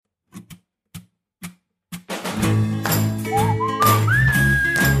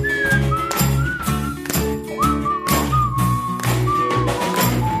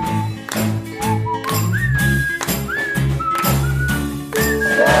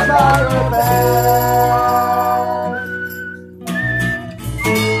by your band.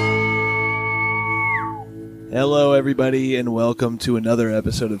 Hello, everybody, and welcome to another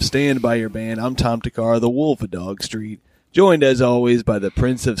episode of Stand By Your Band. I'm Tom Takar, the Wolf of Dog Street, joined as always by the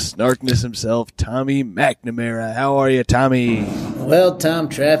Prince of Snarkness himself, Tommy McNamara. How are you, Tommy? Well, Tom,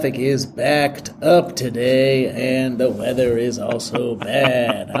 traffic is backed up today, and the weather is also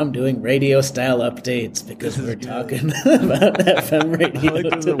bad. I'm doing radio-style updates because we're talking about FM radio. I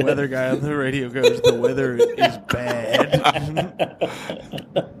like the weather guy on the radio goes, the weather is bad.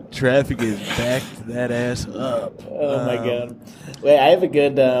 Traffic is backed that ass up. Oh, my God. Wait, I have a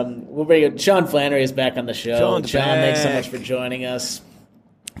good... we'll bring it. Sean Flannery is back on the show. Sean's Sean, back. thanks so much for joining us.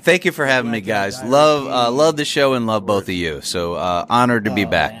 Thank you for having me, guys. Love the show and love both of you. So honored to be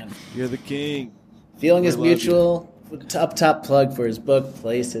back. Man. You're the king. Feeling is We love mutual. Top plug for his book,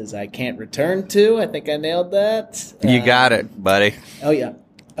 Places I Can't Return To. I think I nailed that. You got it, buddy. Oh, yeah.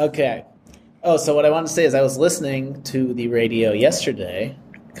 Okay. Oh, so what I wanted to say is I was listening to the radio yesterday,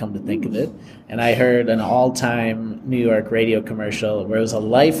 come to think of it, and I heard an all-time New York radio commercial where it was a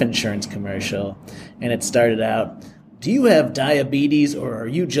life insurance commercial, and it started out, "Do you have diabetes or are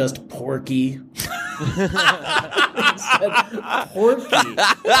you just porky?" It said, porky.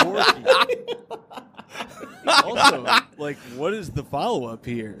 Also, like, what is the follow-up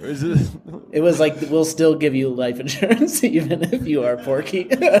here? Is it... It was like, we'll still give you life insurance even if you are porky.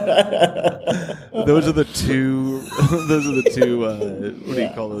 Those are the two. What do you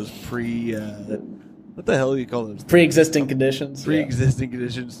call those? What the hell do you call those? Pre-existing conditions. Pre-existing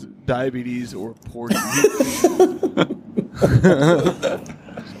conditions, diabetes or porky.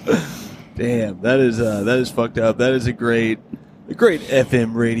 Damn, that is fucked up. That is a great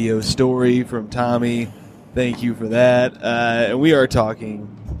FM radio story from Tommy. Thank you for that. And we are talking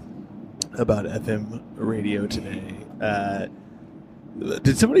about FM radio today.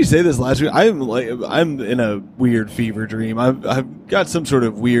 Did somebody say this last week? I'm in a weird fever dream. I've got some sort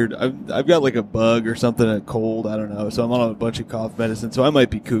of weird. I've got like a bug or something, a cold. I don't know. So I'm on a bunch of cough medicine. So I might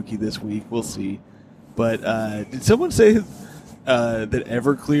be kooky this week. We'll see. But did someone say that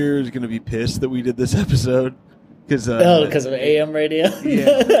Everclear is going to be pissed that we did this episode? Because of AM radio?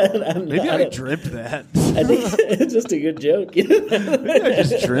 Yeah. Maybe I dreamt that. I think it's just a good joke. Maybe I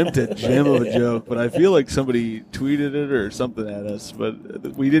just dreamt a gem of a joke, but I feel like somebody tweeted it or something at us.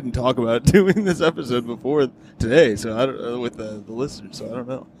 But we didn't talk about doing this episode before today, so I don't with the listeners. So I don't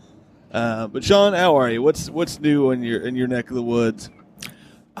know. But Sean, how are you? What's new in your neck of the woods?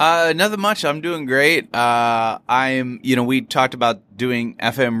 Nothing much. I'm doing great. We talked about doing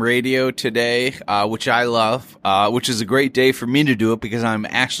FM radio today, which I love, which is a great day for me to do it because I'm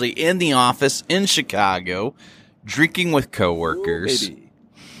actually in the office in Chicago, drinking with coworkers. Ooh,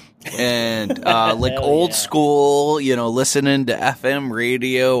 and old school, listening to FM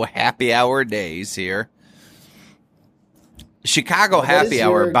radio happy hour days here. Chicago Happy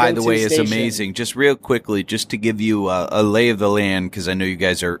Hour, by the way, is amazing. Just real quickly, just to give you a lay of the land, because I know you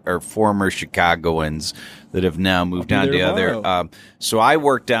guys are former Chicagoans that have now moved on to other. So I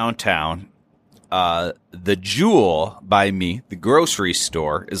work downtown. The Jewel by me, the grocery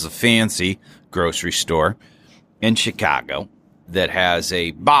store, is a fancy grocery store in Chicago that has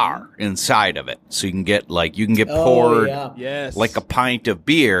a bar inside of it. So you can get poured like a pint of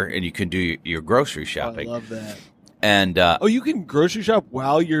beer, and you can do your grocery shopping. I love that. And you can grocery shop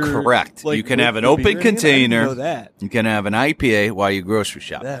while you're correct. Like, you can have an open container. I didn't know that. You can have an IPA while you grocery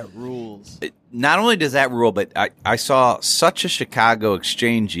shop. That rules. Not only does that rule, but I saw such a Chicago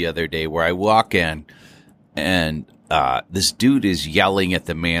exchange the other day where I walk in and this dude is yelling at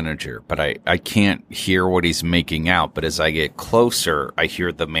the manager, but I can't hear what he's making out. But as I get closer, I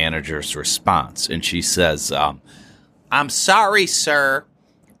hear the manager's response, and she says, "I'm sorry, sir,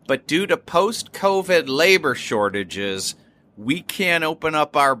 but due to post-COVID labor shortages, we can't open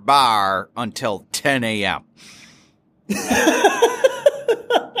up our bar until 10 a.m.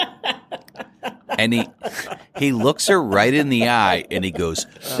 And he looks her right in the eye, and he goes,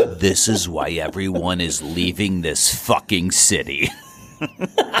 "This is why everyone is leaving this fucking city."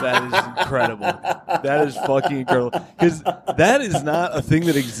 That is incredible. That is fucking incredible. Because that is not a thing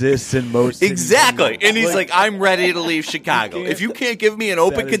that exists in most cities. Exactly. And he's like, "I'm ready to leave Chicago. If you can't give me an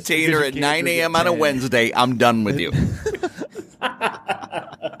open container at 9 a.m. on a Wednesday, I'm done with you."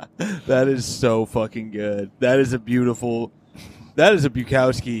 That is so fucking good. That is a beautiful... That is a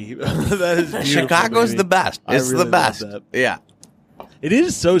Bukowski. That is beautiful. Chicago's baby. the best. It's really the best. love that. Yeah. It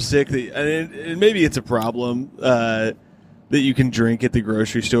is so sick that, and maybe it's a problem that you can drink at the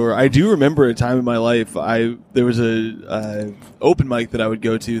grocery store. I do remember a time in my life there was a open mic that I would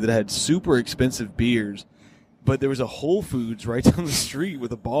go to that had super expensive beers, but there was a Whole Foods right down the street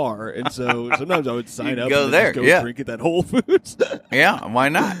with a bar, and so sometimes I would sign up go and there, just go drink at that Whole Foods. Yeah, why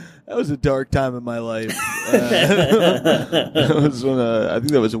not? That was a dark time in my life. That was when I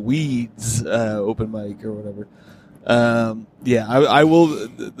think that was a Weeds open mic or whatever. I will.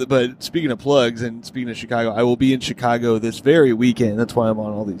 But speaking of plugs and speaking of Chicago, I will be in Chicago this very weekend. That's why I'm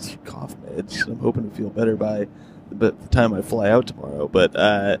on all these cough meds. I'm hoping to feel better by the time I fly out tomorrow.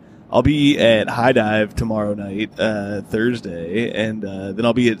 But I'll be at High Dive tomorrow night, Thursday, and then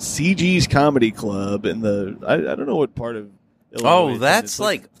I'll be at CG's Comedy Club in I don't know what part of Illinois. Oh, that's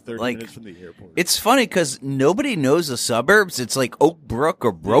like 30 minutes from the airport. It's funny because nobody knows the suburbs. It's like Oak Brook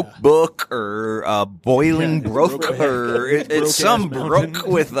or Broke Brook or Boiling Brook or it's some brook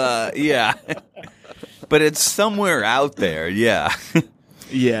with but it's somewhere out there. Yeah.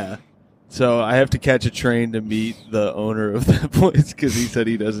 Yeah. So I have to catch a train to meet the owner of that place because he said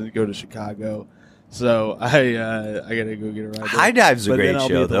he doesn't go to Chicago. So I gotta go get a ride. High Dive's a great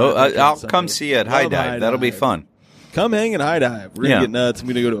show, though. I'll come see you at High Dive. That'll be fun. Come hang at High Dive. We're gonna get nuts. I'm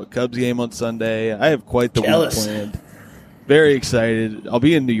gonna go to a Cubs game on Sunday. I have quite the week planned. Very excited. I'll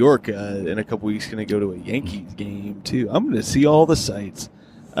be in New York in a couple weeks. Gonna go to a Yankees game too. I'm gonna see all the sights.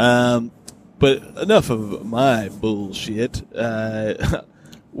 But enough of my bullshit.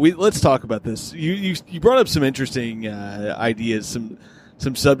 Let's talk about this. You brought up some interesting ideas,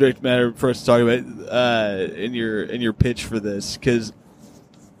 some subject matter for us to talk about in your pitch for this, because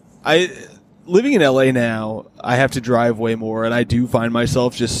living in LA now, I have to drive way more, and I do find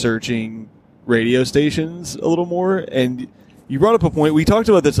myself just searching radio stations a little more. And you brought up a point. We talked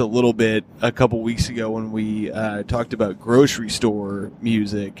about this a little bit a couple weeks ago when we talked about grocery store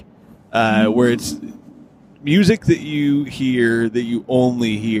music, where it's music that you hear that you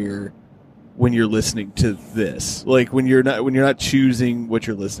only hear when you're listening to this, like when you're not choosing what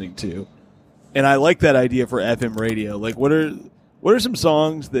you're listening to. And I like that idea for FM radio. Like, what are some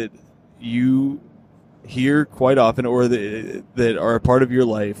songs that you hear quite often, or that are a part of your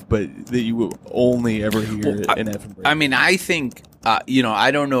life, but that you will only ever hear in FM radio? I mean, I think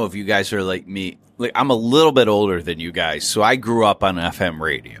I don't know if you guys are like me. Like, I'm a little bit older than you guys, so I grew up on FM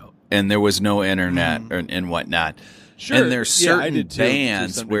radio, and there was no internet and whatnot. Sure. And there's certain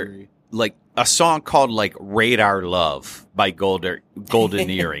bands where, like, a song called like "Radar Love" by Golden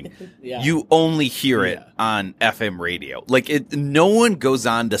Earring, you only hear it on FM radio. Like, no one goes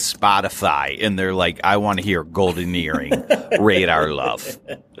on to Spotify and they're like, "I want to hear Golden Earring, Radar Love,"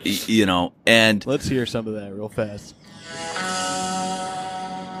 And let's hear some of that real fast.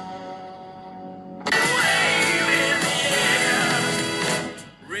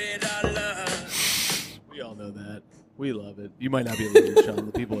 We all know that. We love it. You might not be able to hear Sean.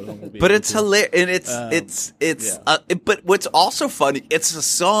 The people at home will be. But it's hilarious, and but what's also funny, it's a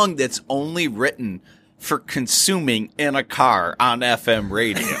song that's only written for consuming in a car on FM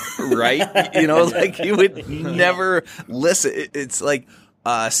radio, right? Like you would never listen. It's like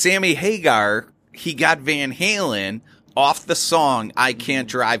Sammy Hagar. He got Van Halen off the song "I Can't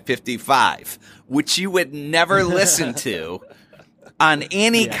Drive 55," which you would never listen to on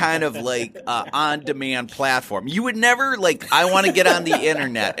any kind of like on-demand platform. You would never I want to get on the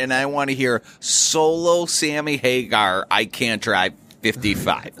internet and I want to hear solo Sammy Hagar, "I Can't Drive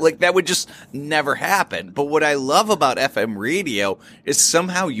 55." Like, that would just never happen. But what I love about FM radio is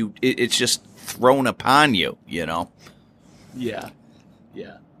somehow it's just thrown upon you, Yeah.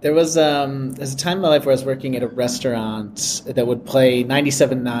 There was there's a time in my life where I was working at a restaurant that would play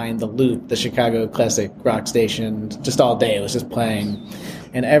 97.9 The Loop, the Chicago classic rock station, just all day. It was just playing.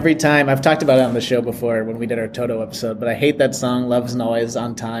 And every time, I've talked about it on the show before when we did our Toto episode, but I hate that song, "Love Isn't Always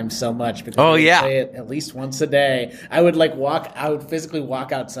on Time," so much because I would play it at least once a day. I would physically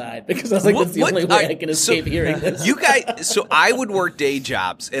walk outside because I was like, that's the only way I can escape hearing this. You guys, so I would work day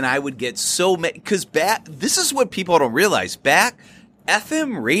jobs and I would get so many, because this is what people don't realize.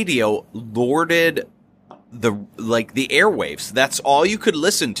 FM radio lorded the airwaves. That's all you could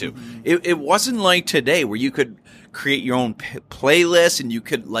listen to. Mm-hmm. It wasn't like today where you could create your own playlist and you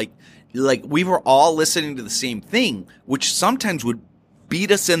could like we were all listening to the same thing, which sometimes would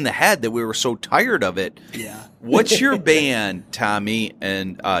beat us in the head that we were so tired of it. Yeah. What's your band, Tommy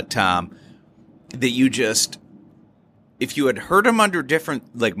and Tom, that you just, if you had heard them under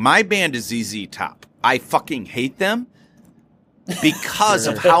different, like my band is ZZ Top. I fucking hate them because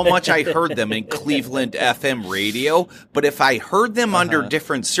of how much I heard them in Cleveland FM radio. But if I heard them under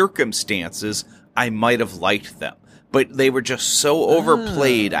different circumstances, I might have liked them. But they were just so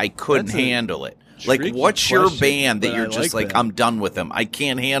overplayed, I couldn't handle it. Like, what's your band that you're just like, I'm done with them. I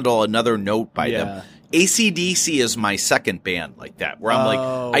can't handle another note by them. AC/DC is my second band like that, where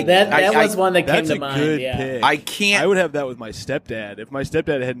I'm like, that was one that came to mind. Good yeah. pick. I can't. I would have that with my stepdad. If my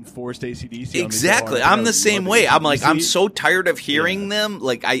stepdad hadn't forced AC/DC, Exactly. I'm the same way. I'm like, I'm so tired of hearing them.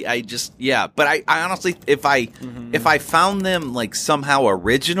 Like, I just, But I honestly, if I found them like somehow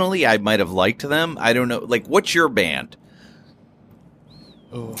originally, I might have liked them. I don't know. Like, what's your band?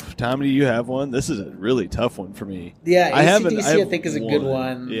 Oh, Tommy, do you have one? This is a really tough one for me. Yeah, AC/DC I think is a good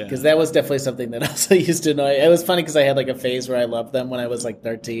one because that was definitely something that also used to annoy. It was funny because I had like a phase where I loved them when I was like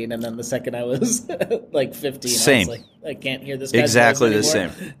 13, and then the second I was like 15, same. I was like, I can't hear this guy's exactly voice the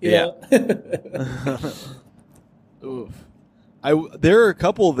anymore. same. Yeah. Oof. There are a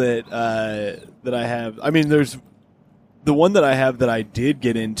couple that I have. I mean, there's the one that I have that I did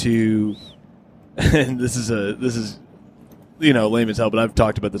get into, and this is lame as hell, but I've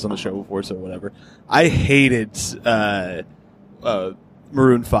talked about this on the show before, so whatever. I hated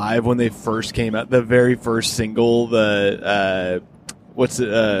Maroon 5 when they first came out. The very first single, I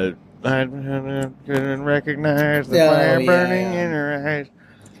couldn't recognize the fire burning in her eyes.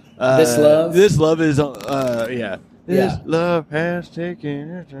 This love is This love has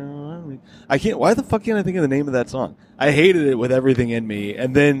taken it on me. I can't. Why the fuck can't I think of the name of that song? I hated it with everything in me,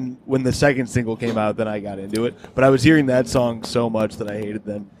 and then when the second single came out, then I got into it. But I was hearing that song so much that I hated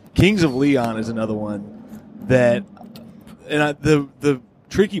them. Kings of Leon is another one that, and the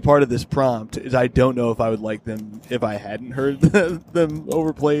tricky part of this prompt is I don't know if I would like them if I hadn't heard them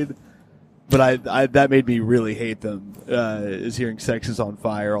overplayed. But I that made me really hate them, is hearing Sex is on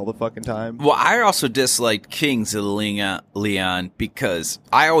Fire all the fucking time. Well, I also disliked Kings of Leon because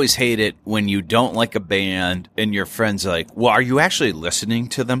I always hate it when you don't like a band and your friends are like, well, are you actually listening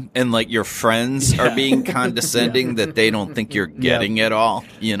to them? And like your friends are being condescending that they don't think you're getting it all,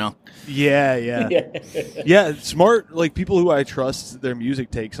 you know? Yeah, smart, like people who I trust their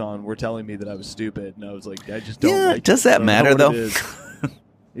music takes on were telling me that I was stupid, and I was like, I just don't like it. Does that matter, though?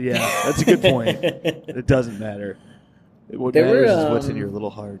 Yeah, that's a good point. It doesn't matter. What matters is what's in your little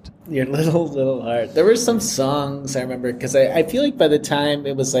heart. Your little heart. There were some songs I remember, because I feel like by the time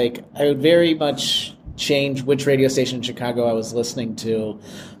it was like, I would very much change which radio station in Chicago I was listening to.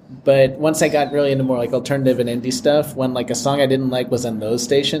 But once I got really into more like alternative and indie stuff, when like a song I didn't like was on those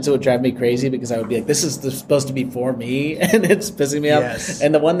stations, it would drive me crazy because I would be like, this is supposed to be for me, and it's pissing me off.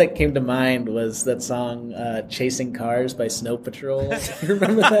 And the one that came to mind was that song Chasing Cars by Snow Patrol. You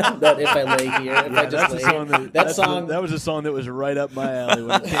remember that? That If I Lay Here, If I Just Lay Here. That was a song that was right up my alley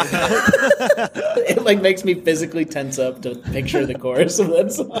when it came out. It like makes me physically tense up to picture the chorus of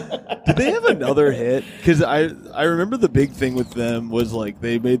that song. Did they have another hit? Because I remember the big thing with them was like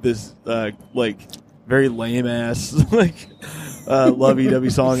they made this like very lame ass like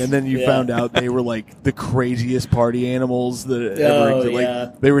lovey-dovey song, and then you found out they were like the craziest party animals that ever existed.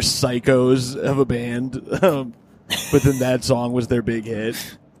 Like they were psychos of a band, but then that song was their big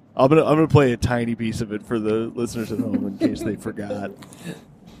hit. I'm gonna play a tiny piece of it for the listeners at home in case they forgot.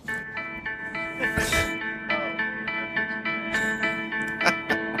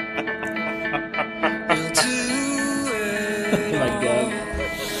 Oh my god.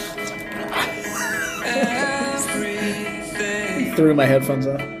 Threw my headphones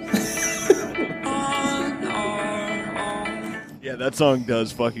off. Yeah, that song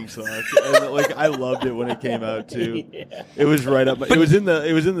does fucking suck. And, like, I loved it when it came out too. Yeah. It was right up. It was in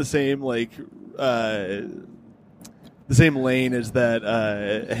the same like the same lane as that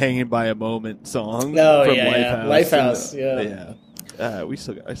 "Hanging by a Moment" song from Lifehouse. Yeah. I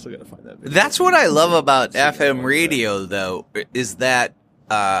still got to find that video. That's what I love about FM radio, though, is that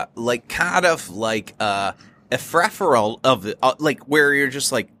like kind of like a frefferal of like where you're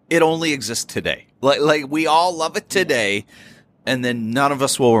just like it only exists today. Like we all love it today, and then none of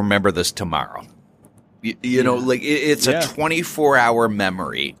us will remember this tomorrow. You know, like it's a 24-hour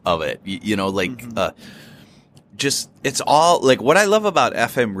memory of it. You know, like just it's all like what I love about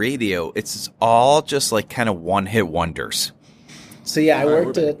FM radio. It's all just like kind of one-hit wonders. So yeah, I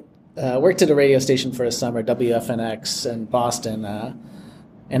worked at a radio station for a summer, WFNX in Boston,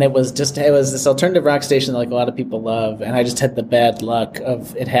 and it was this alternative rock station that like a lot of people love, and I just had the bad luck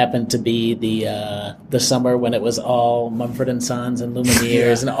of it happened to be the summer when it was all Mumford & Sons and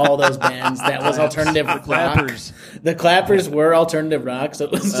Lumineers and all those bands that was alternative rock. The Clappers were alternative rock, so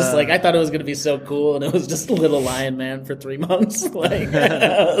it was just like I thought it was going to be so cool, and it was just Little Lion Man for 3 months. Like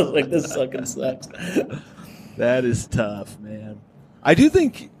I was like, this fucking sucks. That is tough, man. I do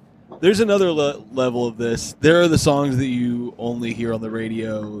think there's another level of this. There are the songs that you only hear on the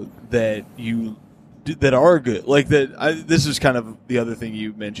radio that are good. Like that. This is kind of the other thing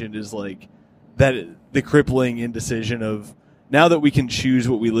you mentioned is like that the crippling indecision of now that we can choose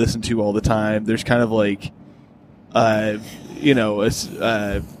what we listen to all the time, there's kind of like,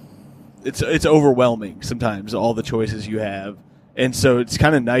 it's overwhelming sometimes, all the choices you have. And so it's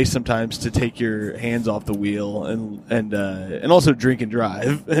kind of nice sometimes to take your hands off the wheel and also drink and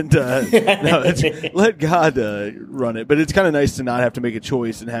drive and let God run it. But it's kind of nice to not have to make a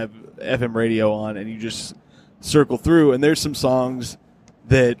choice and have FM radio on, and you just circle through. And there's some songs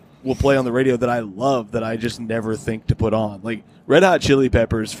that will play on the radio that I love that I just never think to put on. Like Red Hot Chili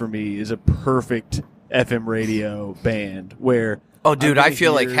Peppers for me is a perfect FM radio band where I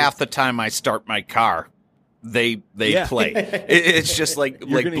feel like half the time I start my car, they play. It's just like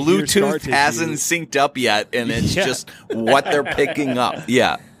Bluetooth hasn't synced up yet, and it's just what they're picking up.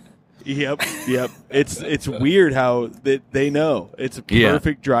 Yeah. Yep. It's weird how they know. It's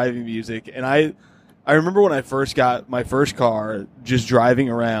perfect driving music. And I remember when I first got my first car, just driving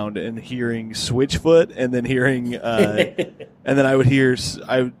around and hearing Switchfoot, and then hearing and then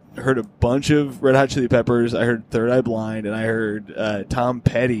I heard a bunch of Red Hot Chili Peppers. I heard Third Eye Blind, and I heard Tom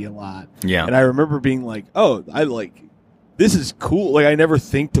Petty a lot. Yeah. And I remember being like, oh, this is cool. Like, I never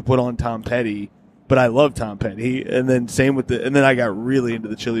think to put on Tom Petty, but I love Tom Petty. And then and then I got really into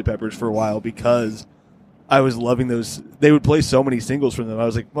the Chili Peppers for a while because I was loving those. They would play so many singles from them. I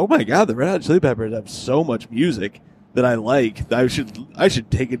was like, oh my God, the Red Hot Chili Peppers have so much music that I like. I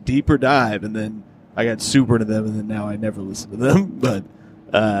should take a deeper dive. And then I got super into them, and then now I never listen to them. But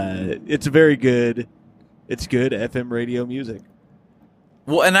it's very good. It's good FM radio music.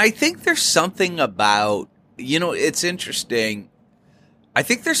 Well, and I think there's something about, it's interesting. I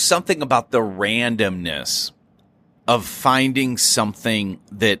think there's something about the randomness of finding something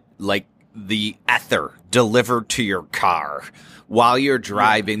that, like, the ether delivered to your car while you're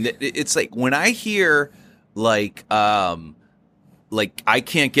driving. Yeah. It's like when I hear, like I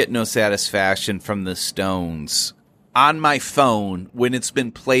Can't Get No Satisfaction from the Stones on my phone, when it's been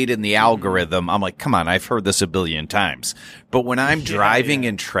played in the algorithm, I'm like, come on, I've heard this a billion times. But when I'm driving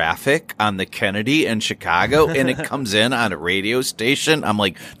in traffic on the Kennedy in Chicago and it comes in on a radio station, I'm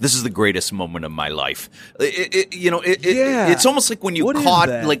like, this is the greatest moment of my life. It's almost like when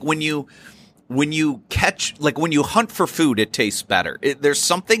you when you catch, like when you hunt for food, it tastes better. There's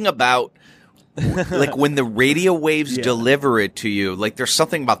something about like when the radio waves deliver it to you, like there's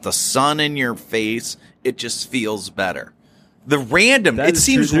something about the sun in your face. It just feels better. It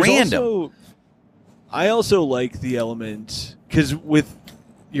seems random. I also like the element because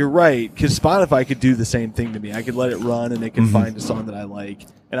you're right, because Spotify could do the same thing to me. I could let it run and it could find a song that I like,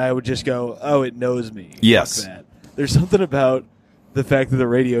 and I would just go, oh, it knows me. Yes. Fuck that. There's something about the fact that the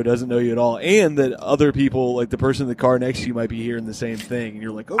radio doesn't know you at all, and that other people, like the person in the car next to you, might be hearing the same thing, and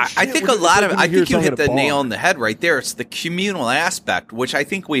you're like, "Oh, shit, I think I think you hit the nail on the head right there. It's the communal aspect, which I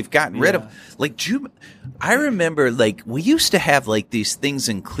think we've gotten rid of. Like, I remember, like, we used to have like these things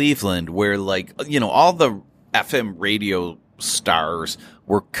in Cleveland where, like, all the FM radio stars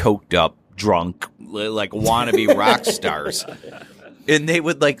were coked up, drunk, like wannabe rock stars. And they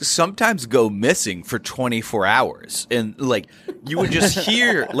would, like, sometimes go missing for 24 hours. And, like, you would just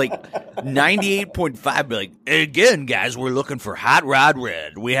hear, like, 98.5 be like, again, guys, we're looking for Hot Rod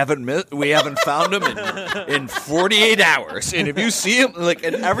Red. We haven't found him in 48 hours. And if you see him, like,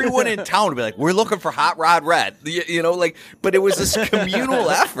 and everyone in town would be like, we're looking for Hot Rod Red. Like, but it was this communal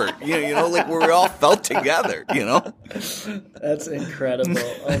effort, like, where we all felt together, That's incredible.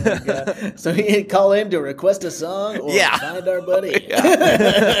 Oh, my God. So you call in to request a song or find our buddy.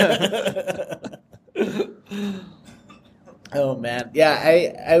 Oh man,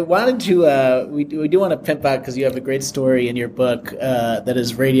 I wanted to. We do want to pimp out because you have a great story in your book that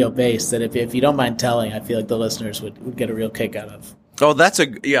is radio based. That if you don't mind telling, I feel like the listeners would get a real kick out of. Oh, that's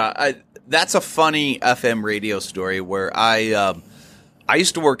a funny FM radio story where I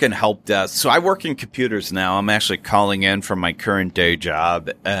used to work in help desk. So I work in computers now. I'm actually calling in from my current day job,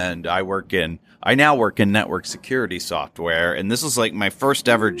 and I now work in network security software, and this is like my first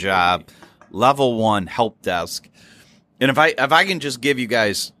ever job, level 1 help desk. And if I can just give you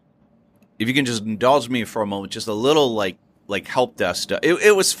guys, if you can just indulge me for a moment, just a little like help desk stuff.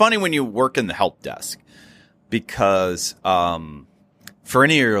 It was funny when you work in the help desk because for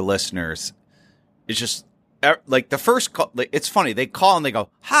any of your listeners, it's just like the first call. Like, it's funny. They call and they go,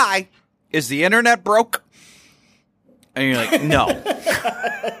 "Hi, is the internet broke?" And you're like, "No."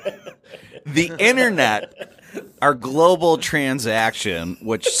 The internet our global transaction,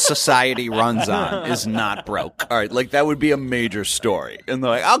 which society runs on, is not broke. All right, like that would be a major story. And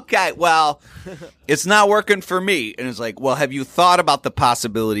they're like, okay, well, it's not working for me. And it's like, well, have you thought about the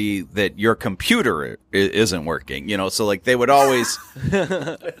possibility that your computer isn't working? You know, so like they would always,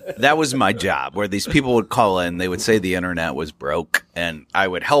 that was my job, where these people would call in, they would say the internet was broke, and I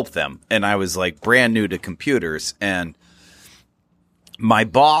would help them. And I was like brand new to computers, and my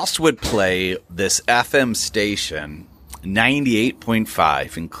boss would play this FM station,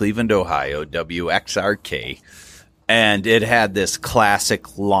 98.5 in Cleveland, Ohio, WXRK, and it had this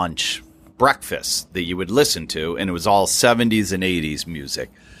classic lunch breakfast that you would listen to, and it was all 70s and 80s music.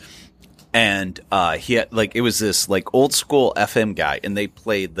 And he had, like, it was this like old school FM guy, and they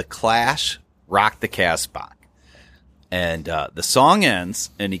played The Clash, Rock the Casbah. And the song ends,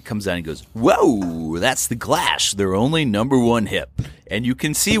 and he comes out and goes, whoa, that's The Clash. They're only number one hit. And you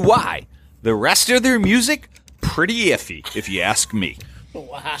can see why. The rest of their music, pretty iffy, if you ask me.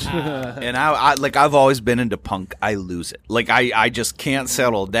 Wow. And I've always been into punk. I lose it. Like, I just can't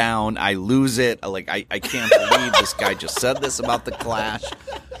settle down. I lose it. Like, I can't believe this guy just said this about The Clash.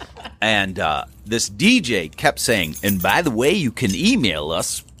 And this DJ kept saying, and by the way, you can email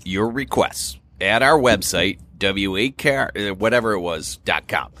us your requests at our website,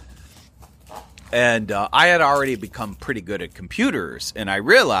 whatever.com. And I had already become pretty good at computers, and I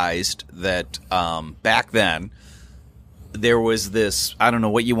realized that back then there was this, I don't know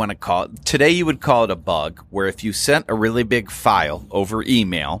what you want to call it. Today you would call it a bug, where if you sent a really big file over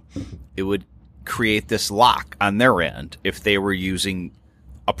email, it would create this lock on their end if they were using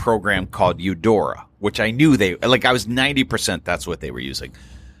a program called Eudora, which I knew I was 90% that's what they were using.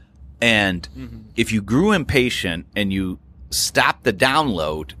 And if you grew impatient and you stopped the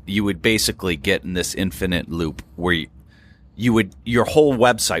download, you would basically get in this infinite loop where your whole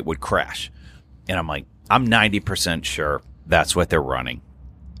website would crash. And I'm like, I'm 90% sure that's what they're running.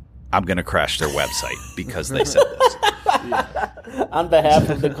 I'm going to crash their website because they said this. Yeah. On behalf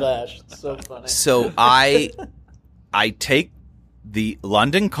of The Clash. It's so funny. So I take the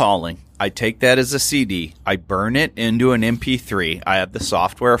London Calling, I take that as a CD. I burn it into an MP3. I have the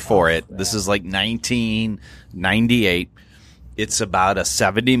software for it. This is like 1998. It's about a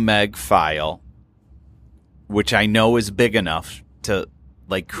 70 meg file, which I know is big enough to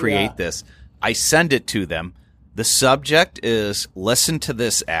like create this. I send it to them. The subject is, listen to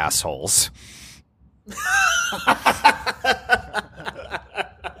this, assholes.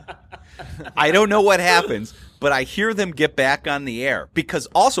 I don't know what happens, but I hear them get back on the air. Because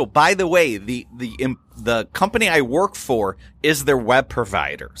also, by the way, the company I work for is their web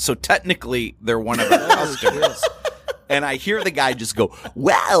provider. So technically, they're one of our customers. And I hear the guy just go,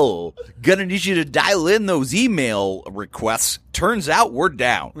 well, gonna need you to dial in those email requests. Turns out we're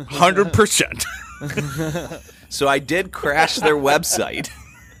down 100%. So I did crash their website.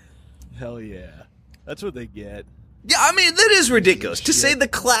 Hell yeah. That's what they get. Yeah, I mean, that is ridiculous. To say The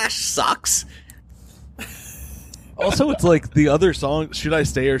Clash sucks. Also, it's like the other song, Should I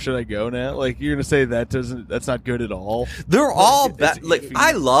Stay or Should I Go Now? Like, you're going to say that's not good at all? They're all bad. Like,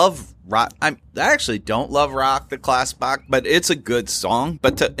 I love rock. I actually don't love Rock the Casbah, but it's a good song.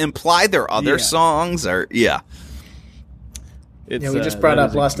 But to imply their other songs are, we just brought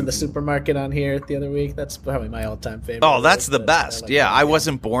up Lost in the Supermarket on here the other week. That's probably my all-time favorite. Oh, that's the best. I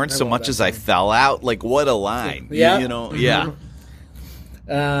wasn't born so much as I fell out. Like, what a line. Yeah. You know, yeah.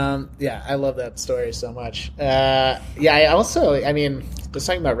 I love that story so much. I mean, just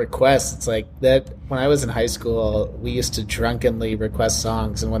talking about requests, it's like that when I was in high school, we used to drunkenly request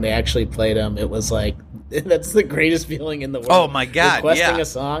songs, and when they actually played them, it was like, that's the greatest feeling in the world. Oh my God. Requesting a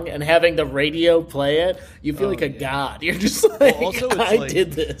song and having the radio play it, you feel like a god. You're just like, I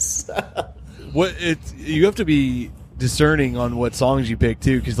did this. You have to be discerning on what songs you pick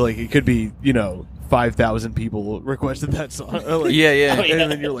too, because like it could be, 5,000 people requested that song. Like,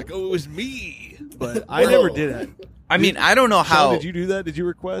 and then you're like, oh, it was me. But I never did that. I mean, I don't know how. Sean, did you do that? Did you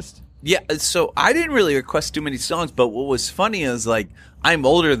request? Yeah, so I didn't really request too many songs, but what was funny is like I'm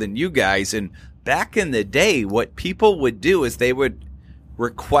older than you guys, and back in the day, what people would do is they would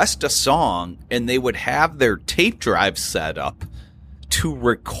request a song and they would have their tape drive set up to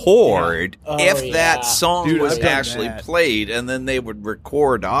record if that song was actually played, and then they would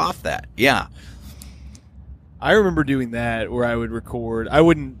record off that. Yeah. I remember doing that where I would record. I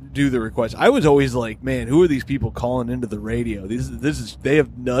wouldn't do the request. I was always like, man, who are these people calling into the radio? They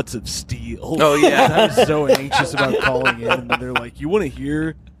have nuts of steel. Oh, yeah. I was so anxious about calling in, and they're like, you want to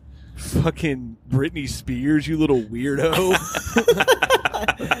hear fucking Britney Spears, you little weirdo?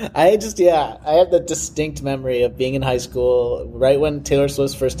 I have the distinct memory of being in high school right when Taylor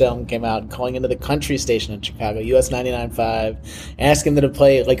Swift's first album came out, calling into the country station in Chicago, US 99.5, asking them to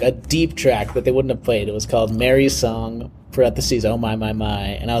play like a deep track that they wouldn't have played. It was called Mary's Song, parentheses, oh my,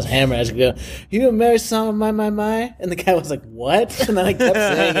 and I was hammering. I was going, you know Mary's Song, my, and the guy was like, what? And then I kept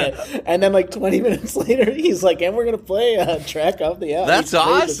saying it, and then like 20 minutes later he's like, and we're gonna play a track off the album. That's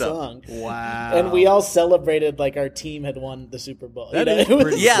awesome. Song. Wow. And we all celebrated like our team had won the Super Bowl. That is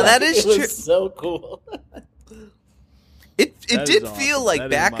that is true. It was so cool. It did feel like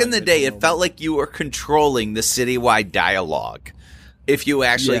back in the day, it felt like you were controlling the citywide dialogue if you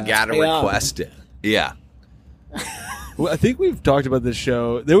actually got to request it. Yeah. Well, I think we've talked about this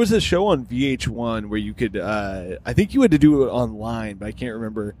show. There was a show on VH1 where you could, I think you had to do it online, but I can't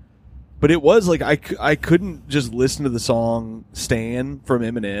remember. But it was like I couldn't just listen to the song "Stan" from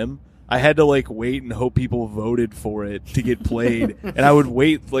Eminem. I had to like wait and hope people voted for it to get played, and I would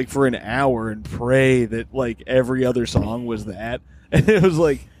wait like for an hour and pray that like every other song was that. And it was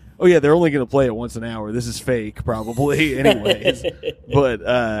like, oh yeah, they're only going to play it once an hour. This is fake, probably, anyways. But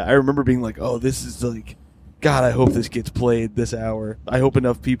I remember being like, oh, this is like, God, I hope this gets played this hour. I hope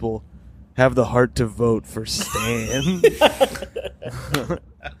enough people have the heart to vote for Stan.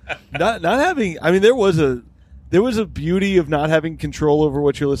 not having. I mean, there was a beauty of not having control over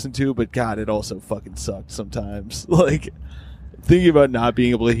what you're listening to, but God, it also fucking sucked sometimes. Like thinking about not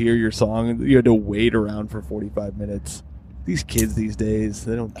being able to hear your song, you had to wait around for 45 minutes. These kids these days,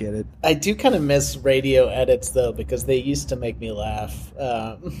 they don't get it. I do kind of miss radio edits though, because they used to make me laugh.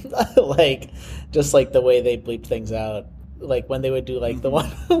 Like just like the way they bleep things out. Like when they would do like the one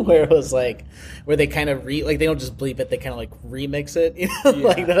where it was like where they kind of like they don't just bleep it, they kind of like remix it, you know? Yeah.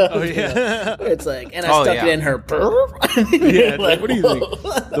 Like that. Oh yeah. Where it's like, and I stuck it in her. Yeah. Like, what do you think?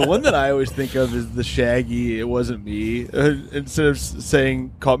 The one that I always think of is the Shaggy. It wasn't me. Instead of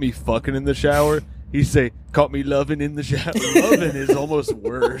saying "caught me fucking in the shower," he say "caught me loving in the shower." Loving is almost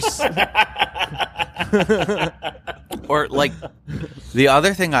worse. Or like the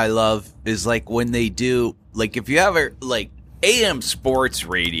other thing I love is like when they do like if you ever like AM sports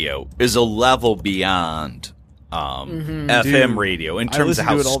radio is a level beyond FM radio in terms of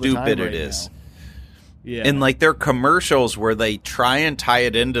how stupid it is. Yeah. And like their commercials where they try and tie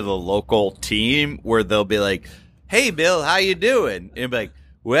it into the local team where they'll be like, "Hey Bill, how you doing?" And be like,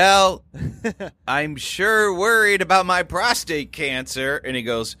 "Well, I'm sure worried about my prostate cancer." And he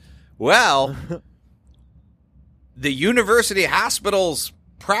goes, "Well, the University Hospital's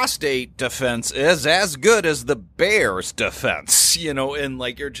prostate defense is as good as the Bears' defense," you know, and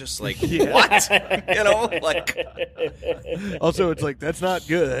like you're just like, what? You know, like. Also, it's like that's not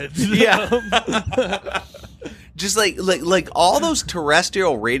good. Yeah. Just like all those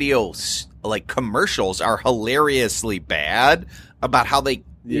terrestrial radio like commercials are hilariously bad about how they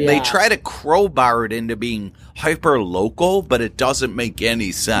try to crowbar it into being hyper local, but it doesn't make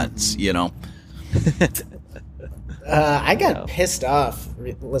any sense, you know. I got pissed off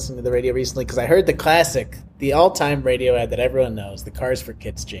listening to the radio recently because I heard the classic, the all-time radio ad that everyone knows, the Cars for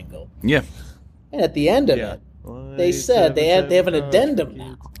Kids jingle. Yeah. And at the end of it, they said they have an addendum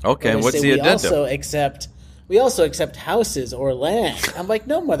now. Okay, what's the addendum? We also accept houses or land. I'm like,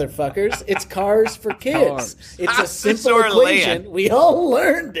 no, motherfuckers. It's Cars for Kids. It's a simple equation. We all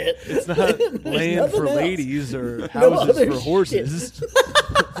learned it. It's not land for ladies or houses for horses.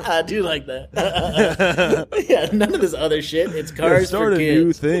 I do like that. Yeah, none of this other shit. It's Cars for Kids. Start a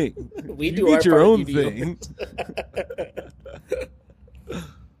new thing. We do our your part, own thing.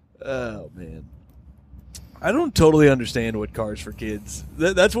 Oh, man. I don't totally understand what Cars for Kids.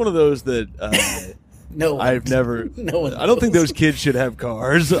 That's one of those that... No, I've never. No one. I don't think those kids should have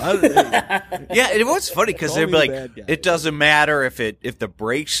cars. Yeah, it was funny because they'd be like, "It doesn't matter if the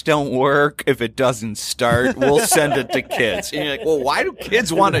brakes don't work, if it doesn't start, we'll send it to kids." And you're like, "Well, why do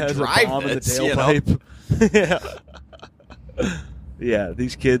kids want to drive this?" You know? Yeah,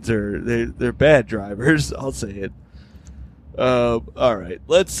 these kids they're bad drivers. I'll say it. All right,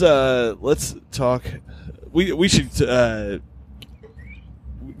 let's talk. We should.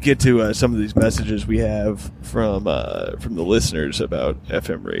 Get to some of these messages we have from the listeners about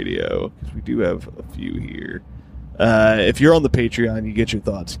FM radio, because we do have a few here. If you're on the Patreon, you get your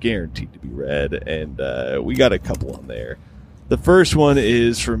thoughts guaranteed to be read, and we got a couple on there. The first one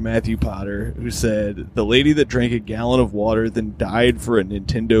is from Matthew Potter, who said, "The lady that drank a gallon of water then died for a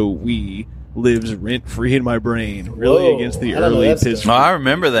Nintendo Wii lives rent-free in my brain." Really against the early piss. I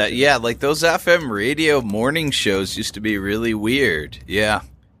remember that. Yeah, like those FM radio morning shows used to be really weird. Yeah.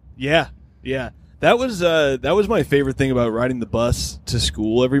 Yeah. That was my favorite thing about riding the bus to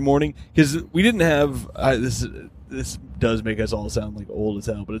school every morning, because we didn't have this this does make us all sound like old as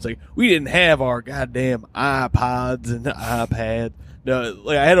hell, but it's like we didn't have our goddamn iPods and iPads. No,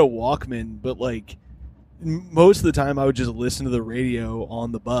 like I had a Walkman, but like most of the time I would just listen to the radio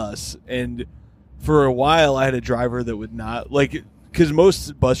on the bus. And for a while I had a driver that would not, like, because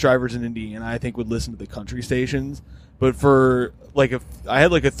most bus drivers in Indiana I think would listen to the country stations. But for like I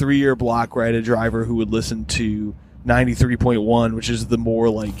had like a 3-year block where I had a driver who would listen to 93.1, which is the more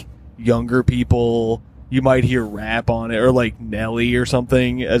like younger people. You might hear rap on it, or like Nelly or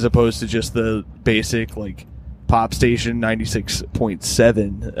something, as opposed to just the basic like pop station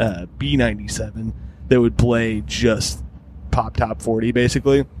 96.7 B97 that would play just pop top 40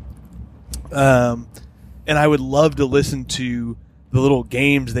 basically. And I would love to listen to the little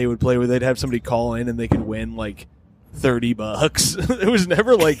games they would play where they'd have somebody call in and they could win like $30. It was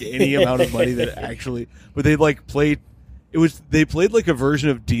never like any amount of money that actually, but they'd like play. They played like a version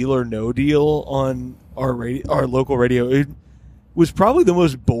of Deal or No Deal on our local radio. It was probably the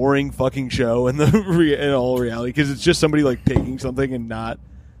most boring fucking show in all reality, because it's just somebody like picking something and not.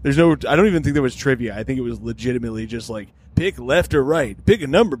 I don't even think there was trivia. I think it was legitimately just like pick left or right, pick a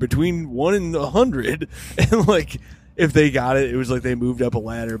number between 1 and 100, and like if they got it, it was like they moved up a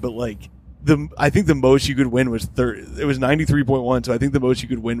ladder. But like I think the most you could win was it was 93.1, so I think the most you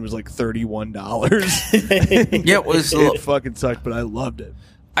could win was like $31. Yeah, it fucking sucked, but I loved it.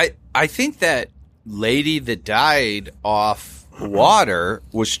 I think that lady that died off water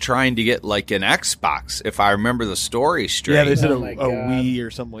was trying to get like an Xbox, if I remember the story straight. Yeah, they said a Wii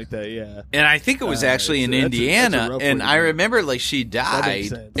or something like that. Yeah, and I think it was actually in Indiana, and I remember like she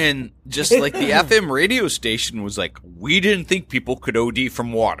died, and just like the FM radio station was like, we didn't think people could OD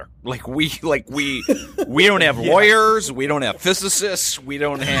from water. We don't have lawyers, we don't have physicists, we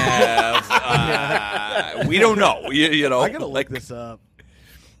don't have we don't know. You know, I gotta look this up.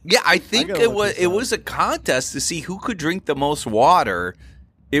 Yeah, I think it was a contest to see who could drink the most water.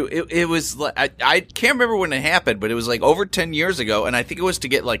 It was like I can't remember when it happened, but it was like over 10 years ago, and I think it was to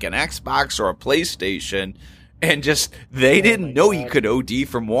get like an Xbox or a PlayStation, and just they didn't know you could OD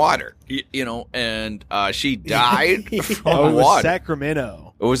from water, you know. And she died from water.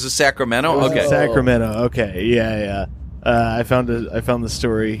 Sacramento. It was a Sacramento. Okay, Sacramento. Okay, yeah. I found the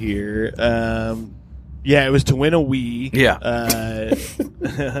story here. Yeah, it was to win a Wii. Yeah. A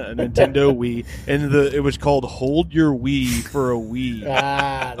Nintendo Wii. And it was called Hold Your Wii for a Wii.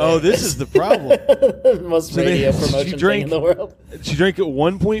 This is the problem. Most radio promotion thing in the world. She drank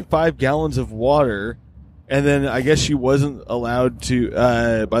 1.5 gallons of water, and then I guess she wasn't allowed to...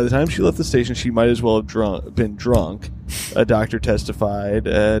 by the time she left the station, she might as well have been drunk. A doctor testified.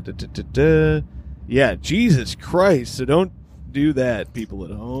 Yeah, Jesus Christ. So don't do that, people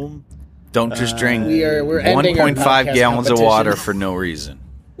at home. Don't just drink we're 1.5 gallons of water for no reason.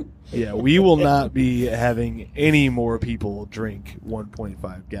 Yeah, we will not be having any more people drink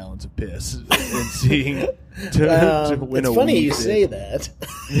 1.5 gallons of piss and seeing to win a It's funny Wii you thing. say that.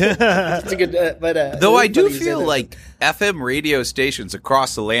 It's a good, though I do feel like FM radio stations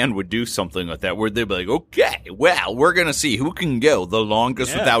across the land would do something like that, where they'd be like, okay, well, we're going to see who can go the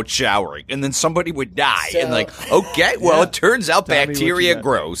longest without showering. And then somebody would die. And like, okay, well, it turns out bacteria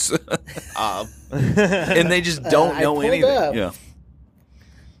grows. And they just don't know anything. Yeah.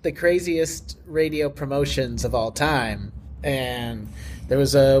 The craziest radio promotions of all time, and there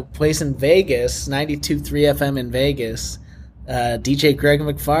was a place in Vegas, 92.3 FM in Vegas. DJ Greg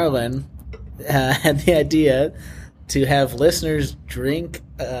McFarlane had the idea to have listeners drink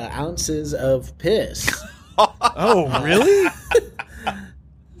ounces of piss. Oh, really?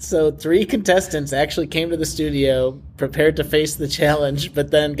 So 3 contestants actually came to the studio prepared to face the challenge,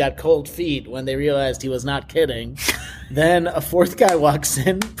 but then got cold feet when they realized he was not kidding. Then a 4th guy walks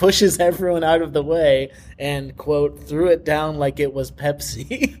in, pushes everyone out of the way, and, quote, threw it down like it was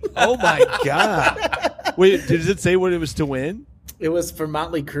Pepsi. Oh, my God. Wait, does it say what it was to win? It was for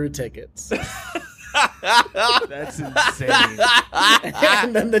Motley Crue tickets. That's insane.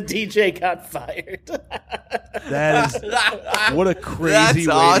 And then the DJ got fired. That is what a crazy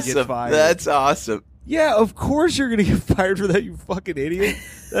way to get fired. That's awesome. Yeah, of course you're gonna get fired for that, you fucking idiot.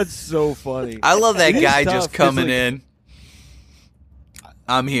 That's so funny. I love that guy just coming in.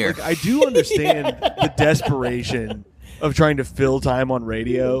 I'm here. I do understand the desperation of trying to fill time on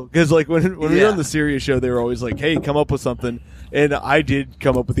radio, because like when we were on the Sirius show, they were always like, "Hey, come up with something." And I did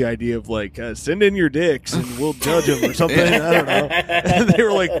come up with the idea of like, send in your dicks and we'll judge them or something. I don't know. And they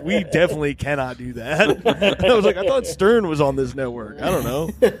were like, we definitely cannot do that. And I was like, I thought Stern was on this network. I don't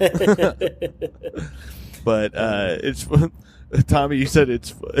know. But it's Tommy. You said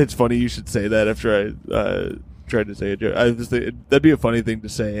it's funny. You should say that after I tried to say a joke. That'd be a funny thing to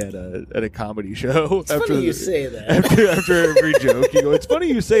say at a comedy show. It's funny you say that. After every joke, you go, "It's funny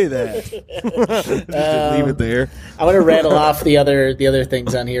you say that." Just leave it there. I want to rattle off the other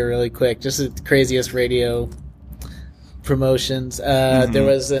things on here really quick. Just the craziest radio promotions. There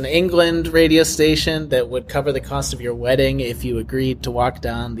was an England radio station that would cover the cost of your wedding if you agreed to walk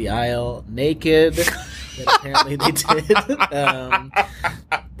down the aisle naked. That apparently they did.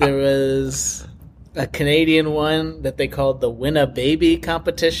 There was a Canadian one that they called the Win a Baby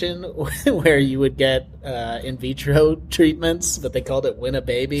competition, where you would get in vitro treatments, but they called it Win a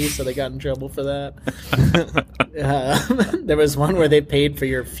Baby, so they got in trouble for that. There was one where they paid for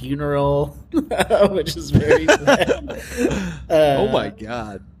your funeral, which is very sad. Oh my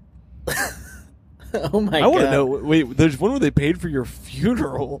god. Oh my god. I want to know. Wait, there's one where they paid for your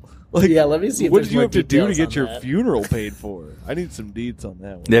funeral. Like, yeah, let me see. If what did you have to do to get your that. Funeral paid for? I need some deeds on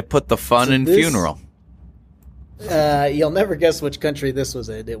that one. They put the fun in funeral. You'll never guess which country this was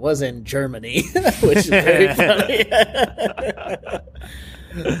in. It was in Germany, which is very funny.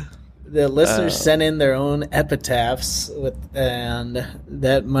 The listeners sent in their own epitaphs, and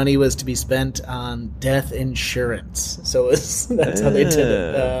that money was to be spent on death insurance. So that's how they did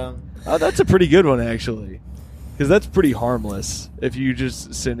it. Oh, that's a pretty good one, actually. Because that's pretty harmless if you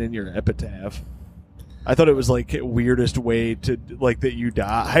just send in your epitaph. I thought it was like weirdest way to like that you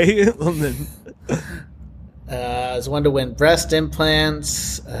die. And then there's one to win breast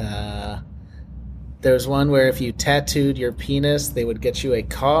implants. There's one where if you tattooed your penis, they would get you a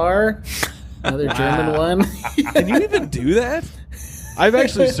car. Another German one. Can you even do that? I've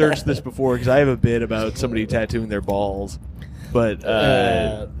actually searched this before because I have a bit about somebody tattooing their balls. But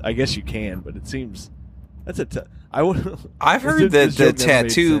I guess you can. But it seems that's I've heard that the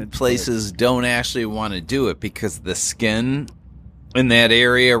tattoo places don't actually want to do it because the skin in that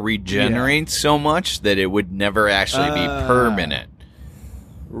area regenerates so much that it would never actually be permanent.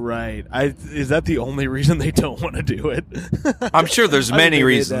 Right. Is that the only reason they don't want to do it? I'm sure there's many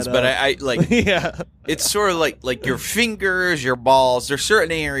reasons, but I like yeah. It's sort of like your fingers, your balls. There's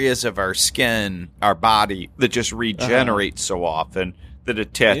certain areas of our skin, our body that just regenerate so often that a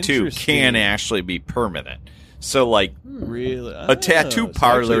tattoo can actually be permanent. So like really a tattoo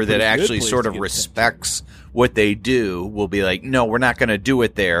parlor that actually sort of respects what they do will be like, no, we're not going to do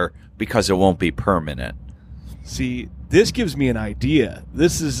it there because it won't be permanent. See, this gives me an idea.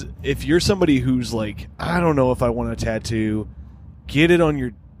 This is if you're somebody who's like, I don't know if I want a tattoo, get it on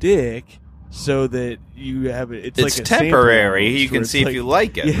your dick so that you have it. It's like a temporary. You can see if you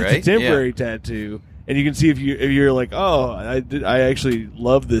like it, right? It's a temporary tattoo, and you can see if you're like, oh, I actually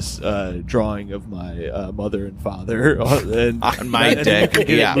love this drawing of my mother and father and on my dick. And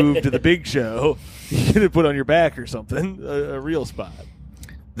you can get it moved to the big show. You get it put on your back or something, a real spot.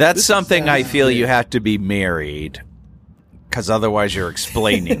 That's something I feel you have to be married, because otherwise you're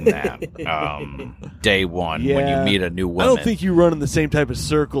explaining that day one when you meet a new woman. I don't think you run in the same type of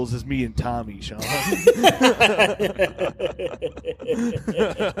circles as me and Tommy, Sean.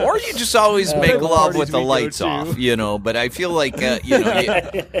 Or you just always make love with the lights off, but I feel like,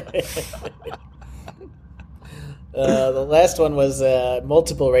 the last one was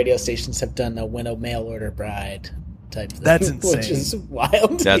multiple radio stations have done a win a mail order bride type thing. That's insane. Which is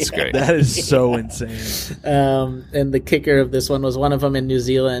wild. That's great. That is so insane. And the kicker of this one was one of them in New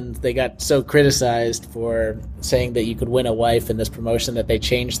Zealand. They got so criticized for saying that you could win a wife in this promotion that they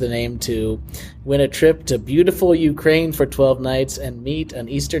changed the name to win a trip to beautiful Ukraine for 12 nights and meet an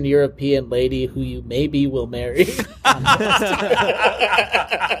Eastern European lady who you maybe will marry.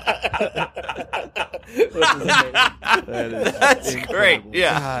 That's great.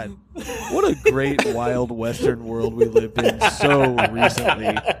 Yeah. God, what a great wild Western world we lived in so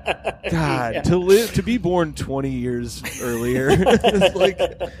recently. God, to be born 20 years earlier, it's like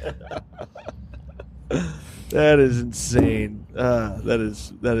that is insane.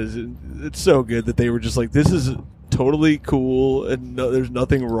 It's so good that they were just like, this is totally cool and there's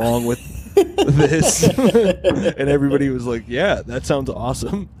nothing wrong with this. And everybody was like, yeah, that sounds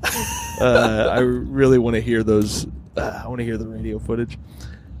awesome. I really want to hear those. I want to hear the radio footage.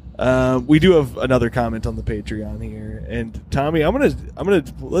 We do have another comment on the Patreon here, and Tommy, I'm gonna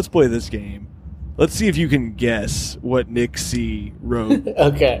let's play this game. Let's see if you can guess what Nick C wrote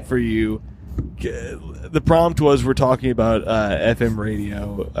for you. The prompt was, we're talking about FM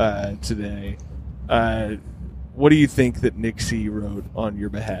radio today. What do you think that Nick C wrote on your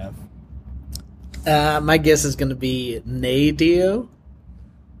behalf? My guess is going to be Nadio.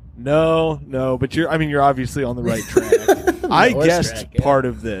 No, but you're obviously on the right track. I guessed part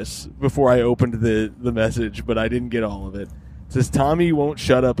of this before I opened the message, but I didn't get all of it. says Tommy won't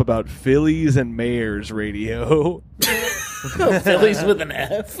shut up about Phillies and Mayors radio. Phillies with an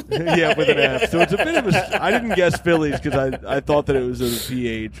F? Yeah, with an F. So it's a bit of a... I didn't guess Phillies because I thought that it was a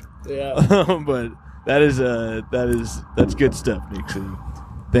PH. Yeah. But that's good stuff, Nixie.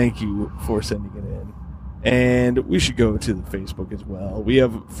 Thank you for sending it in. And we should go to the Facebook as well. We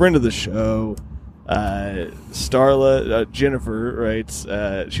have a friend of the show, Starla. Jennifer writes,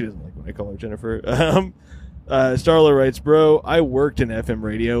 she doesn't like when I call her Jennifer. Starla writes, bro, I worked in FM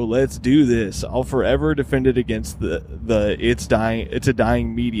radio. Let's do this. I'll forever defend it against the it's a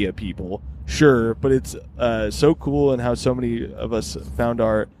dying media people. Sure, but it's so cool and how so many of us found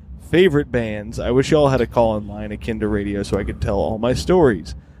our favorite bands. I wish y'all had a call-in line akin to radio so I could tell all my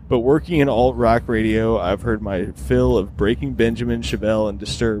stories. But working in alt-rock radio, I've heard my fill of Breaking Benjamin, Chevelle, and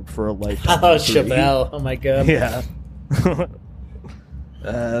Disturbed for a lifetime. Oh, Chevelle. Oh, my God. Yeah.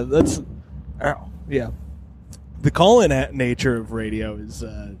 That's... Oh, yeah. The call-in nature of radio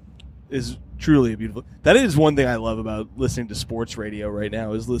is truly beautiful. That is one thing I love about listening to sports radio right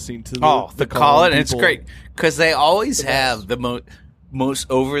now, is listening to the call-in. It's great, because they always have the most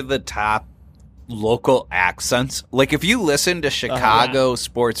over-the-top local accents. Like, if you listen to Chicago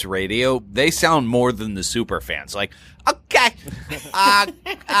sports radio, they sound more than the super fans. Like, okay,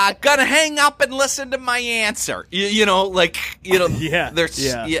 gonna hang up and listen to my answer. It's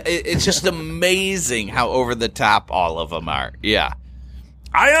just amazing how over the top all of them are. Yeah,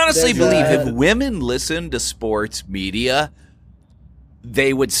 I honestly believe if women listen to sports media,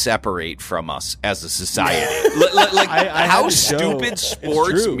 they would separate from us as a society. How stupid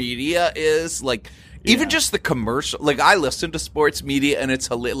sports media is. Like, even just the commercial. Like, I listen to sports media, and it's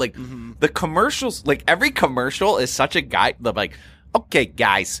hilarious. Like, the commercials, like, every commercial is such a guy. They're like, okay,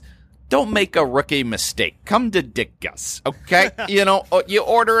 guys, don't make a rookie mistake. Come to Dick Gus, okay? You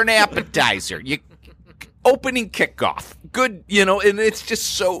order an appetizer. You opening kickoff. Good, and it's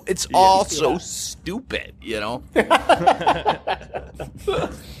just so, it's all so stupid,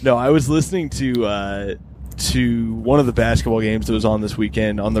 No, I was listening to one of the basketball games that was on this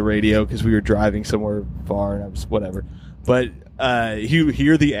weekend on the radio because we were driving somewhere far and I was whatever. But you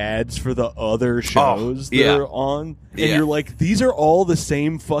hear the ads for the other shows that are on, and you're like, these are all the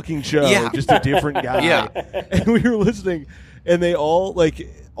same fucking show, just a different guy. And we were listening, and they all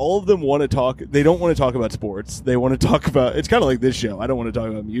all of them want to talk. They don't want to talk about sports. They want to talk about. It's kind of like this show. I don't want to talk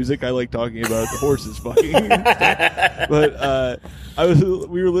about music. I like talking about the horses fucking. But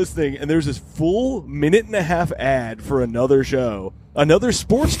we were listening, and there's this full 1.5-minute ad for another show, another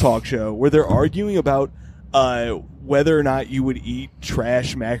sports talk show, where they're arguing about whether or not you would eat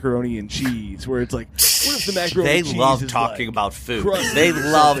trash macaroni and cheese. Where it's like, what if the macaroni and cheese love is talking like about food. They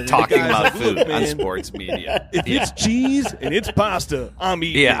love talking about food on sports media. If it's cheese and it's pasta, I'm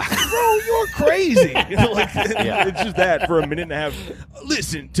eating it. Yeah. Bro, you're crazy. It's just that for 1.5 minutes.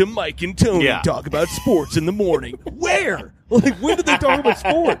 Listen to Mike and Tony talk about sports in the morning. Where? Like, when did they talk about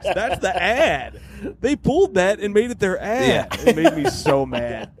sports? That's the ad. They pulled that and made it their ad. Yeah. It made me so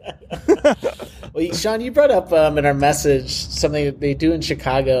mad. Well, Sean, you brought up in our message something that they do in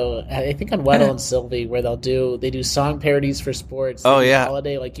Chicago, I think on Weddle and Sylvie, where they do song parodies for sports.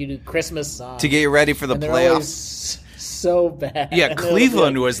 Holiday, like you do Christmas songs to get you ready for the playoffs. So bad. Yeah,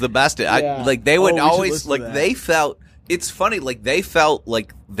 Cleveland was the best. They would always they felt. It's funny. Like, they felt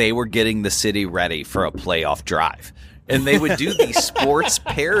like they were getting the city ready for a playoff drive. And they would do these sports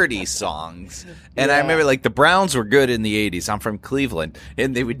parody songs. And I remember, like, the Browns were good in the 80s. I'm from Cleveland.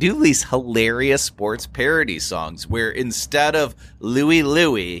 And they would do these hilarious sports parody songs where instead of Louie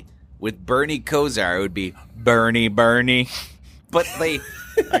Louie with Bernie Kosar, it would be Bernie Bernie. But they...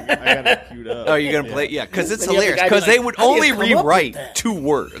 I got it queued up. Oh, you're going to play it? Yeah, because it's hilarious. Because they would only rewrite 2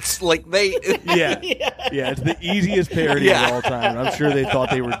 words. Like, they... Yeah, it's the easiest parody of all time. And I'm sure they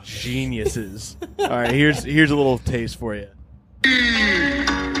thought they were geniuses. All right, here's a little taste for you. Bernie,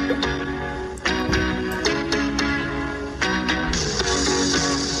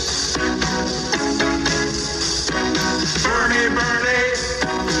 Bernie,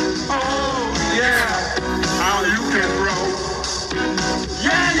 oh yeah, how you can roll.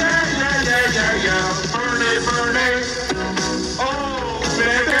 Yeah, Bernie, Bernie, oh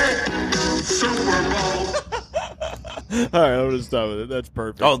baby, Super Bowl. All right, I'm gonna stop with it. That's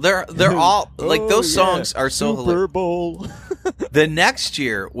perfect. Oh, they're all like those songs are so Super Bowl. The next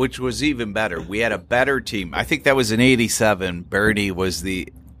year, which was even better, we had a better team. I think that was in '87. Bernie was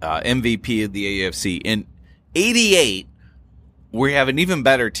the MVP of the AFC. In '88, we have an even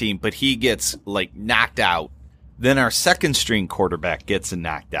better team, but he gets like knocked out. Then our second string quarterback gets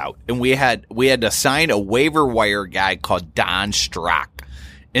knocked out, and we had to sign a waiver wire guy called Don Strock.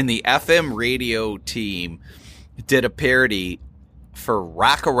 And the FM radio team did a parody for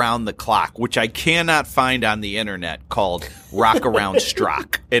Rock Around the Clock, which I cannot find on the internet, called Rock Around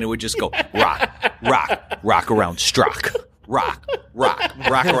Strock. And it would just go rock, rock, rock around Strock, rock, rock,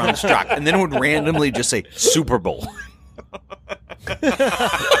 rock around Strock. And then it would randomly just say Super Bowl.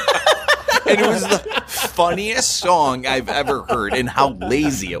 And it was the funniest song I've ever heard, and how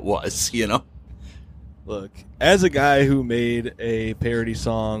lazy it was, you know? Look, as a guy who made a parody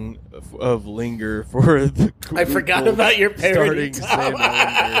song of Linger for the I forgot about your parody starting Sam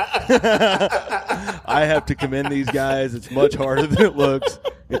Ellinger. I have to commend these guys. It's much harder than it looks.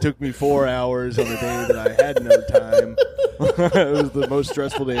 It took me 4 hours on a day that I had no time. It was the most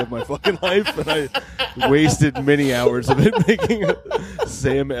stressful day of my fucking life, and I wasted many hours of it making a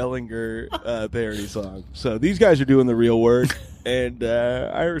Sam Ellinger parody song. So these guys are doing the real work, and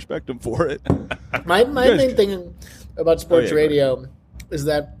I respect them for it. My main thing about sports radio is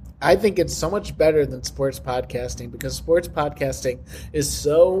that I think it's so much better than sports podcasting, because sports podcasting is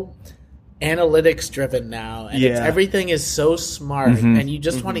so analytics driven now, and everything is so smart, and you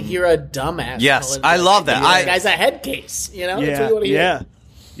just want to hear a dumbass. Yes, I love that. Guy's a head case, you know. That's what you want to hear.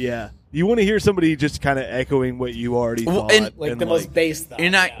 Yeah. You want to hear somebody just kind of echoing what you already thought, and the most base stuff.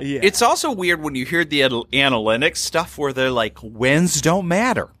 And it's also weird when you hear the analytics stuff where they're like, wins don't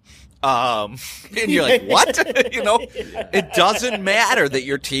matter. And you're like, what? You know, it doesn't matter that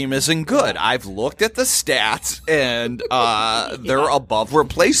your team isn't good. I've looked at the stats, and they're above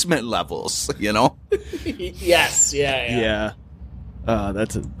replacement levels, you know? Yes, yeah.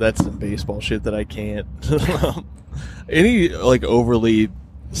 That's some baseball shit that I can't. Any, like, overly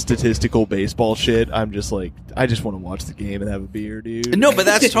statistical baseball shit, I'm just like, I just want to watch the game and have a beer, dude. No, but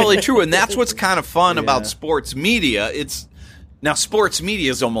that's totally true, and that's what's kind of fun about sports media. Now, sports media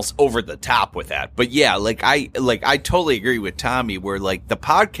is almost over the top with that, but yeah, I totally agree with Tommy. Where like the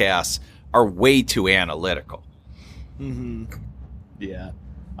podcasts are way too analytical. Mm-hmm. Yeah,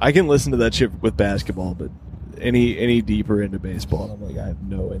 I can listen to that shit with basketball, but any deeper into baseball, I'm like, I have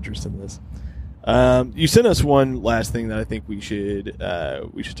no interest in this. You sent us one last thing that I think we should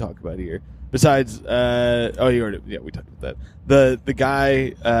talk about here. Besides, we talked about that. The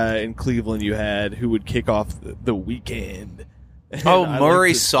guy in Cleveland you had who would kick off the weekend. Oh,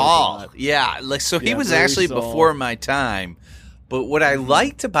 Murray Saul. Yeah, he was Murray actually Saul. Before my time. But what I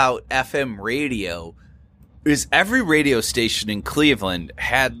liked about FM radio is every radio station in Cleveland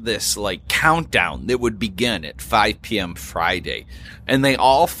had this like countdown that would begin at 5 p.m. Friday. And they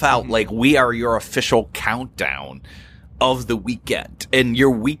all felt like we are your official countdown of the weekend. And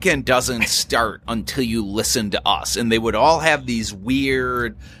your weekend doesn't start until you listen to us. And they would all have these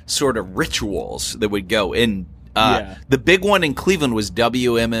weird sort of rituals that would go in. The big one in Cleveland was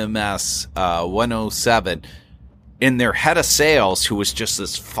WMMS 107, and their head of sales, who was just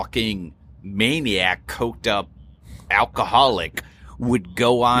this fucking maniac, coked up alcoholic, would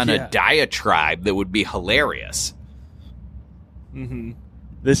go on a diatribe that would be hilarious. Mm-hmm.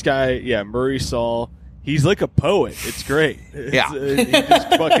 This guy, Murray Saul, he's like a poet. It's great. He just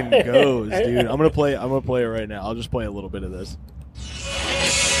fucking goes, dude. I'm gonna play it right now. I'll just play a little bit of this.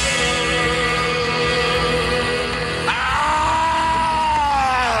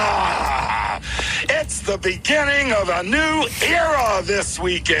 It's the beginning of a new era this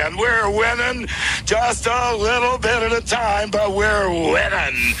weekend. We're winning just a little bit at a time, but we're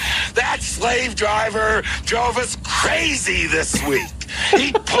winning. That slave driver drove us crazy this week.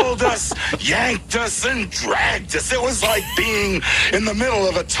 He pulled us, yanked us, and dragged us. It was like being in the middle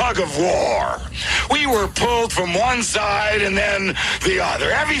of a tug of war. We were pulled from one side and then the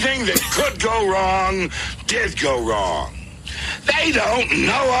other. Everything that could go wrong did go wrong. They don't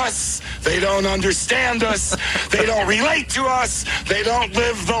know us. They don't understand us. They don't relate to us. They don't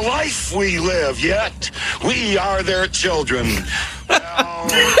live the life we live yet. We are their children. Well,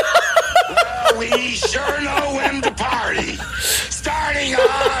 we sure know when to party. Starting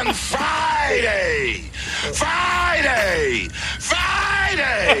on Friday.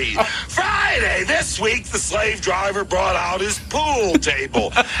 This week, the slave driver brought out his pool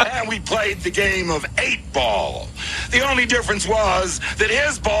table, and we played the game of 8-ball. The only difference was that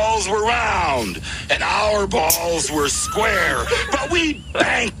his balls were round, and our balls were square. But we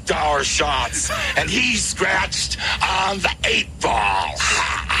banked our shots, and he scratched on the 8-ball.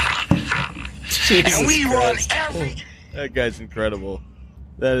 And we run every... That guy's incredible.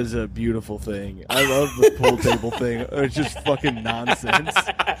 That is a beautiful thing. I love the pool table thing. It's just fucking nonsense.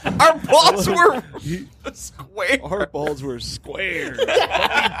 Our balls were square. Our balls were square. He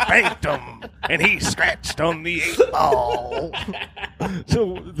banked them, and he scratched on the 8-ball.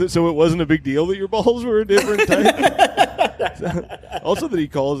 So it wasn't a big deal that your balls were a different type? Also, that he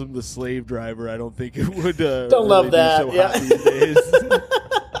calls him the slave driver, I don't think it would. Don't really love that. Be so hot these days.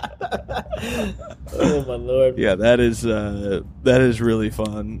 Oh my lord! Yeah, that is really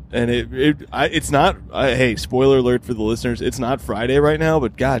fun, and it's not. Hey, spoiler alert for the listeners! It's not Friday right now,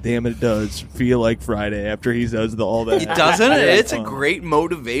 but god damn it does feel like Friday after he does all that. It doesn't. It's a great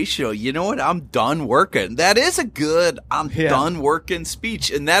motivational. You know what? I'm done working. That is a good done working speech,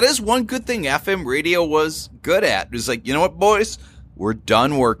 and that is one good thing FM radio was good at. It was like, you know what, boys, we're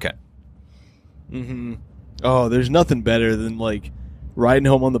done working. Mm-hmm. Oh, there's nothing better than like riding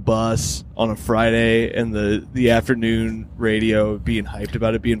home on the bus on a Friday and the afternoon radio being hyped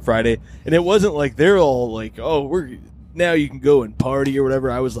about it being Friday. And it wasn't like they're all like, oh, now you can go and party or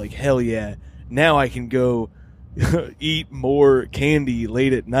whatever. I was like, hell yeah. Now I can go eat more candy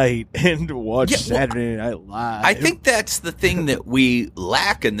late at night and watch Saturday Night Live. I think that's the thing that we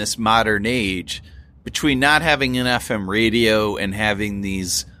lack in this modern age, between not having an FM radio and having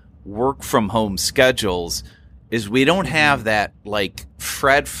these work from home schedules, is we don't have that like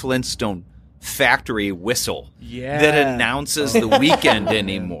Fred Flintstone factory whistle that announces the weekend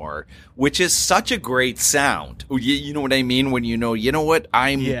anymore, which is such a great sound. You know what I mean? When you know what,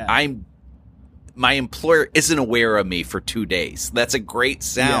 I'm my employer isn't aware of me for 2 days. That's a great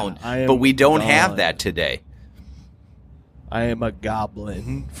sound, but we don't have that today. I am a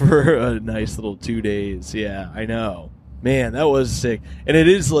goblin for a nice little 2 days. Yeah, I know. Man, that was sick. And it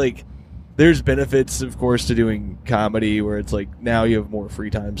is like, there's benefits, of course, to doing comedy where it's like now you have more free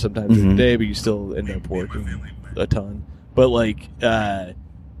time sometimes in the day, but you still end up working a ton. But like,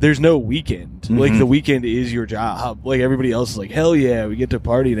 there's no weekend. Like the weekend is your job. Like everybody else is like, hell yeah, we get to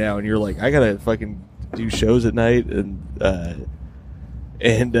party now, and you're like, I gotta fucking do shows at night and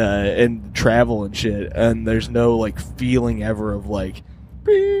travel and shit. And there's no like feeling ever of like,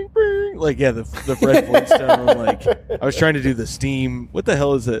 bing, bing. Like the Fred Flintstone. Like I was trying to do the steam. What the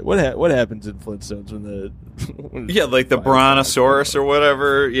hell is it? What happens in Flintstones when like the Brontosaurus or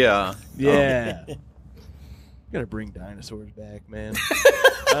whatever? Yeah. Gotta bring dinosaurs back, man.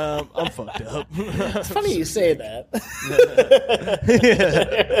 I'm fucked up. It's funny you say that.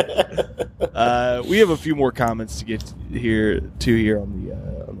 We have a few more comments to get here on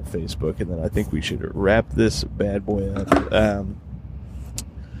the Facebook, and then I think we should wrap this bad boy up.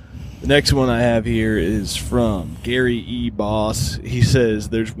 The next one I have here is from Gary E. Boss. He says,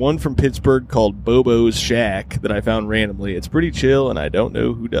 there's one from Pittsburgh called Bobo's Shack that I found randomly. It's pretty chill, and I don't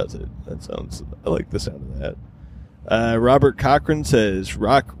know who does it. I like the sound of that. Robert Cochran says,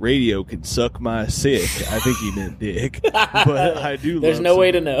 rock radio can suck my sick. I think he meant dick. But I do There's no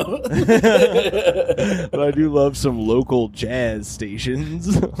way to know. But I do love some local jazz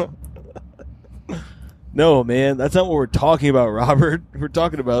stations. No, man, that's not what we're talking about, Robert. We're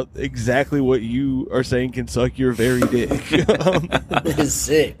talking about exactly what you are saying can suck your very dick. It is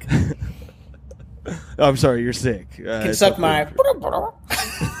sick. I'm sorry, you're sick. Can suck my... You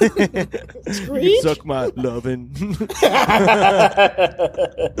can suck my lovin'.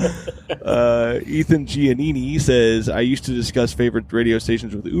 Ethan Giannini says, I used to discuss favorite radio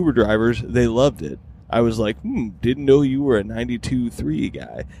stations with Uber drivers. They loved it. I was like, didn't know you were a 92.3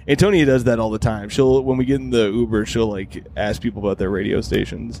 guy. Antonia does that all the time. When we get in the Uber, she'll like ask people about their radio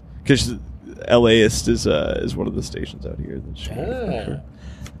stations, because LAist is one of the stations out here.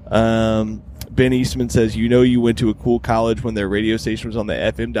 Ben Eastman says, you went to a cool college when their radio station was on the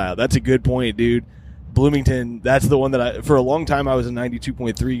FM dial. That's a good point, dude. Bloomington, that's the one that for a long time I was a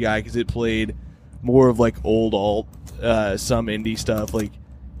 92.3 guy because it played more of like old alt, some indie stuff. Like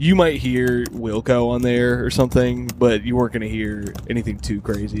you might hear Wilco on there or something, but you weren't going to hear anything too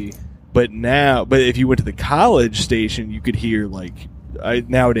crazy. But if you went to the college station, you could hear like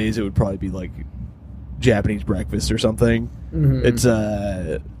nowadays it would probably be like Japanese breakfast or something. Mm-hmm. It's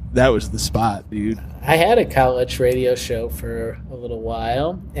that was the spot, dude. I had a college radio show for a little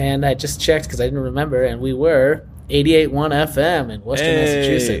while, and I just checked because I didn't remember, and we were 88.1 FM in Worcester,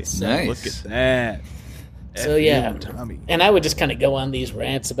 Massachusetts. So. Nice. Look at that. So yeah, Tommy. And I would just kind of go on these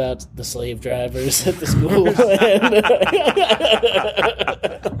rants about the slave drivers at the school.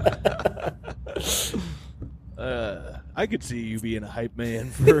 I could see you being a hype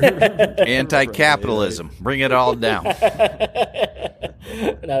man for anti-capitalism. Bring it all down.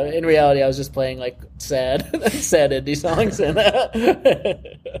 No, in reality, I was just playing like sad indie songs.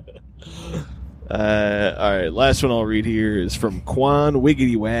 All right, last one I'll read here is from Quan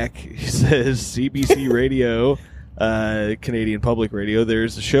Wiggity Whack. He says, CBC Radio, Canadian Public Radio,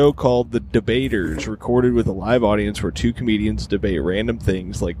 there's a show called The Debaters, recorded with a live audience where two comedians debate random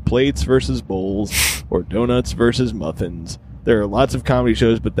things like plates versus bowls or donuts versus muffins. There are lots of comedy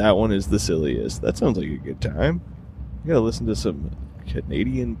shows, but that one is the silliest. That sounds like a good time. I gotta listen to some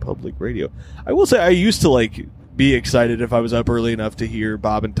Canadian public radio. I will say I used to like be excited if I was up early enough to hear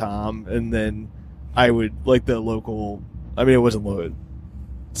Bob and Tom, and then I would like the local. I mean, it wasn't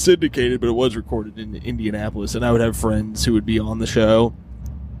syndicated, but it was recorded in Indianapolis, and I would have friends who would be on the show,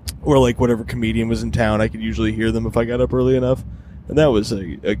 or like whatever comedian was in town. I could usually hear them if I got up early enough, and that was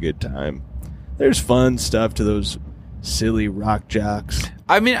a good time. There's fun stuff to those silly rock jocks.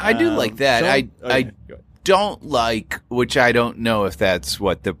 I mean, I do like that. I don't like, which I don't know if that's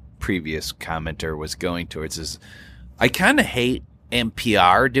what the previous commenter was going towards, is I kind of hate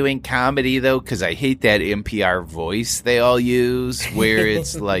NPR doing comedy, though, because I hate that NPR voice they all use, where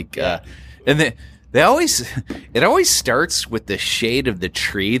it's like, and they always, it always starts with the shade of the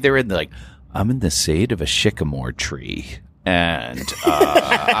tree they're in. They're like, I'm in the shade of a sycamore tree. And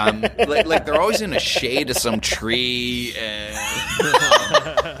I'm like they're always in a shade of some tree, and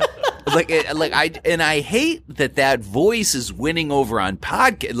I hate that voice is winning over on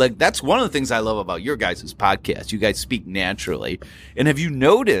podcast. Like, that's one of the things I love about your guys' podcast. You guys speak naturally, and have you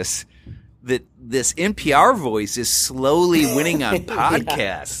noticed that this NPR voice is slowly winning on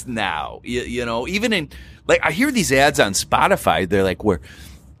podcasts now? You know, even in like I hear these ads on Spotify. They're like we're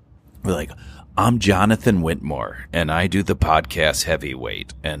like, I'm Jonathan Whitmore, and I do the podcast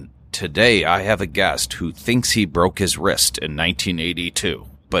Heavyweight. And today I have a guest who thinks he broke his wrist in 1982,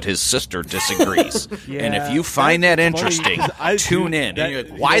 but his sister disagrees. Yeah, and if you find that interesting, tune in. And you're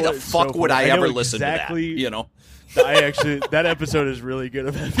like, why the fuck would I ever listen to that? You know, that episode is really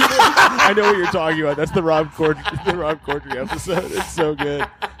good. I know what you're talking about. That's the Rob Corddry episode. It's so good.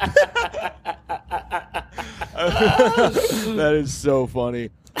 That is so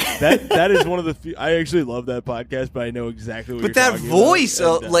funny. That is one of the few, I actually love that podcast, but I know exactly what you're talking about. But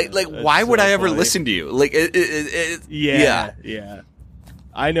that voice, why would I ever listen to you? Like, yeah.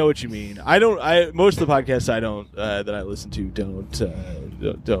 I know what you mean. Most of the podcasts that I listen to don't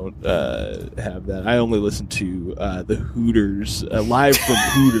have that. I only listen to the Hooters, live from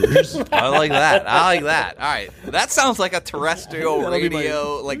Hooters. I like that. All right, that sounds like a terrestrial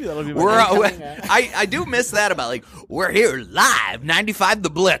radio. I do miss that about like we're here live 95 The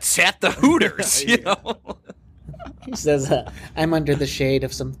Blitz at the Hooters. You know. He says, "I'm under the shade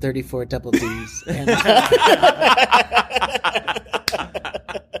of some 34 double Ds."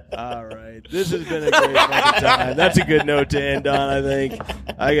 All right. This has been a great fucking time. That's a good note to end on, I think.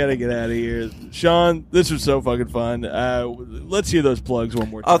 I got to get out of here. Sean, this was so fucking fun. Let's hear those plugs one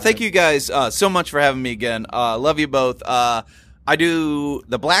more time. Oh, thank you guys so much for having me again. Love you both. I do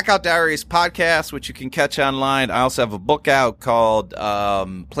the Blackout Diaries podcast, which you can catch online. I also have a book out called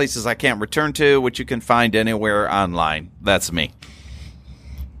Places I Can't Return To, which you can find anywhere online. That's me.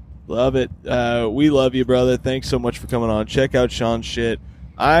 Love it. We love you, brother. Thanks so much for coming on. Check out Sean's shit.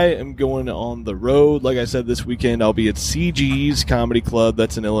 I am going on the road. Like I said, this weekend I'll be at CG's Comedy Club.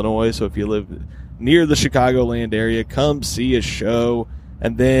 That's in Illinois. So if you live near the Chicagoland area, come see a show.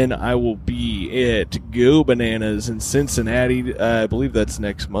 And then I will be at Go Bananas in Cincinnati. I believe that's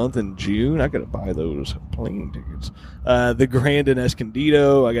next month in June. I got to buy those plane tickets. The Grand in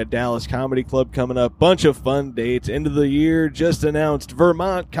Escondido. I got Dallas Comedy Club coming up. Bunch of fun dates. End of the year just announced.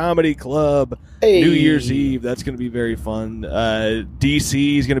 Vermont Comedy Club. Hey. New Year's Eve. That's going to be very fun.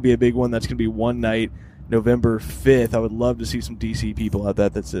 DC is going to be a big one. That's going to be one night. November 5th. I would love to see some DC people out there.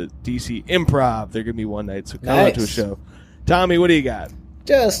 That's a DC Improv. They're going to be one night. So come out to a show. Tommy, what do you got?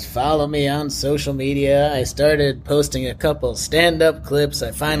 Just follow me on social media. I started posting a couple stand-up clips.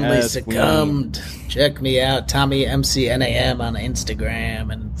 I finally succumbed. Check me out, Tommy MCNAM on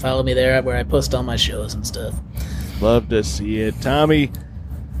Instagram, and follow me there where I post all my shows and stuff. Love to see it. Tommy,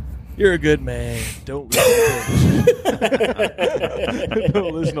 you're a good man. Don't listen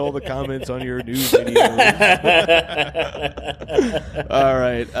don't listen to all the comments on your new videos. All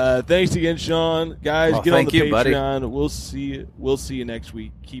right. Thanks again, Sean. Guys, get on the Patreon. Buddy. We'll see you next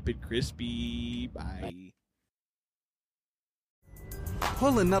week. Keep it crispy. Bye.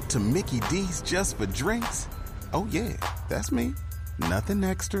 Pulling up to Mickey D's just for drinks? Oh, yeah, that's me. Nothing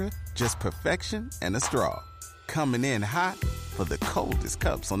extra, just perfection and a straw. Coming in hot for the coldest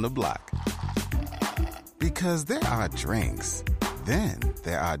cups on the block. Because there are drinks. Then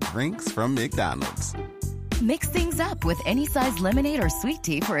there are drinks from McDonald's. Mix things up with any size lemonade or sweet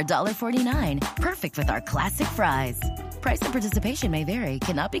tea for $1.49. Perfect with our classic fries. Price and participation may vary.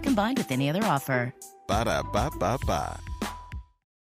 Cannot be combined with any other offer. Ba-da-ba-ba-ba.